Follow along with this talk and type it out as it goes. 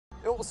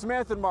Well,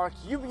 Samantha and Mark,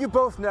 you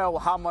both know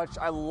how much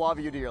I love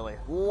you dearly.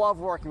 Love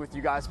working with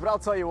you guys, but I'll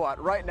tell you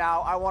what, right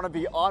now I want to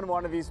be on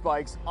one of these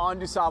bikes on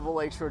DuSable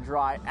Lake Shore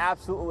Drive,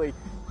 absolutely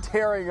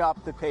tearing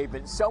up the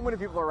pavement. So many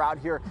people are out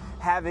here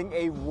having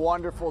a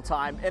wonderful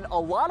time, and a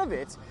lot of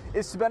it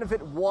is to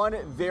benefit one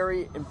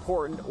very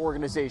important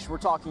organization. We're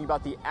talking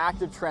about the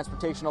Active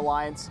Transportation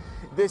Alliance.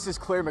 This is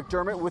Claire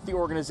McDermott with the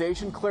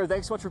organization. Claire,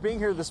 thanks so much for being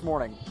here this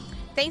morning.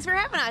 Thanks for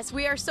having us.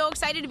 We are so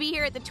excited to be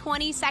here at the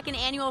 22nd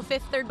annual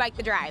Fifth Third Bike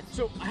the Drive.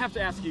 So I have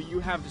to ask you, you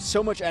have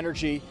so much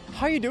energy.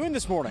 How are you doing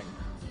this morning?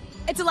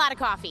 It's a lot of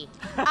coffee.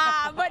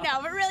 But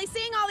really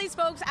seeing all these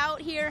folks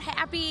out here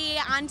happy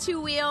on two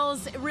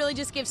wheels, it really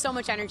just gives so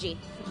much energy.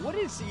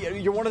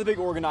 You're one of the big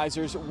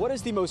organizers. What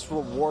is the most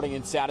rewarding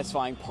and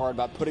satisfying part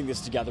about putting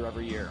this together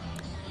every year?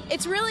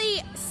 It's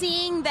really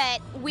seeing that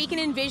we can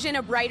envision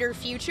a brighter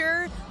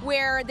future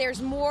where there's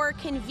more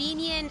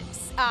convenient,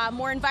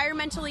 more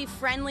environmentally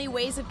friendly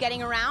ways of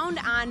getting around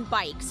on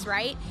bikes,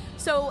 right?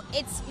 So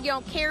it's,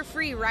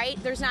 carefree, right?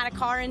 There's not a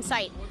car in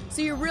sight.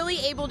 So you're really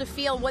able to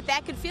feel what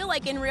that could feel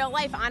like in real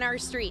life on our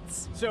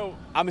streets. So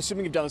I'm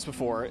assuming you've done this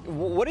before.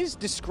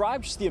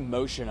 Describe just the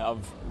emotion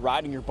of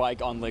riding your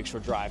bike on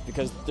Lakeshore Drive,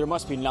 because there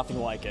must be nothing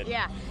like it.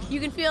 Yeah, you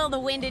can feel the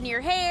wind in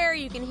your hair,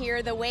 you can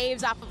hear the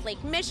waves off of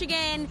Lake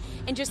Michigan,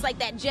 and just like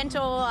that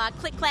gentle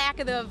click-clack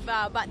of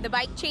the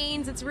bike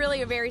chains. It's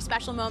really a very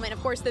special moment.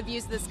 Of course, the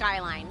views of the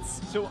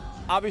skylines. So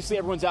obviously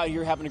everyone's out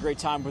here having a great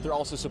time, but they're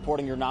also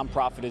supporting your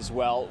nonprofit as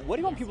well. What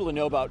do you want people to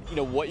know about,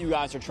 what you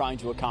guys are trying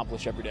to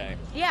accomplish every day?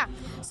 Yeah,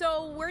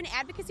 so we're an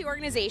advocacy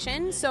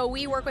organization. So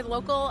we work with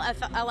local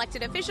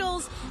elected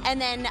officials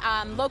and then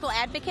local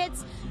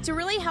advocates to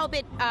really help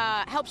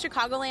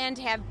Chicagoland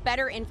have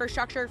better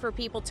infrastructure for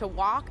people to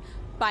walk,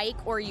 bike,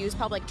 or use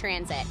public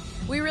transit.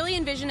 We really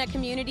envision a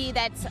community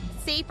that's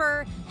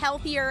safer,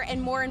 healthier,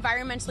 and more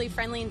environmentally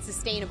friendly and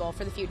sustainable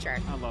for the future.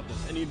 I love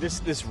this. And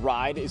this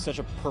ride is such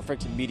a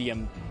perfect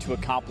medium to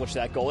accomplish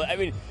that goal. I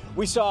mean,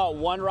 we saw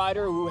one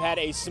rider who had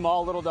a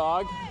small little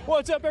dog.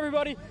 What's up,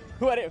 everybody?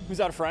 Who's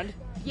that, a friend?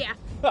 Yeah.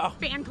 Oh,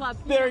 fan club.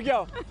 There you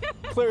go.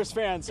 Claire's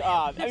fans.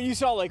 You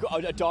saw like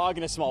a dog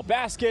in a small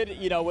basket,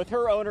 with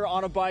her owner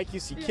on a bike. You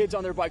see kids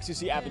on their bikes. You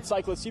see avid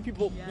cyclists. You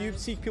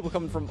see people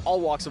coming from all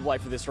walks of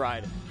life for this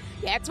ride.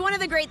 Yeah, it's one of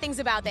the great things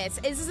about this.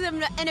 This is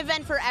an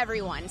event for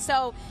everyone.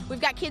 So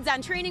we've got kids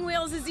on training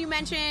wheels, as you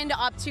mentioned,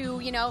 up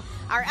to,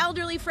 our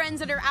elderly friends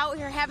that are out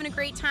here having a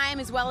great time,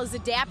 as well as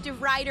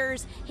adaptive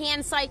riders,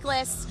 hand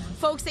cyclists,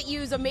 folks that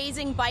use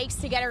amazing bikes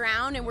to get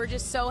around, and we're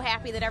just so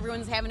happy that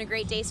everyone's having a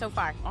great day so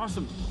far.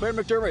 Awesome. Claire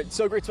McDermott,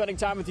 so great spending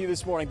time with you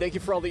this morning. Thank you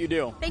for all that you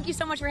do. Thank you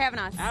so much for having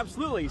us.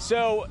 Absolutely.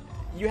 So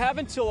you have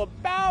until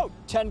about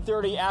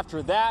 10:30.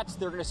 After that,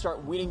 they're going to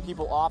start weeding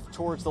people off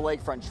towards the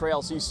lakefront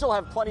trail. So you still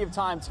have plenty of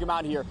time to come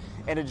out here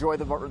and enjoy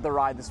the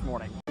ride this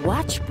morning.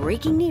 Watch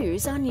breaking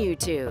news on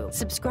YouTube.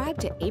 Subscribe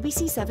to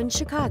ABC7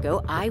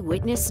 Chicago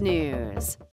Eyewitness News.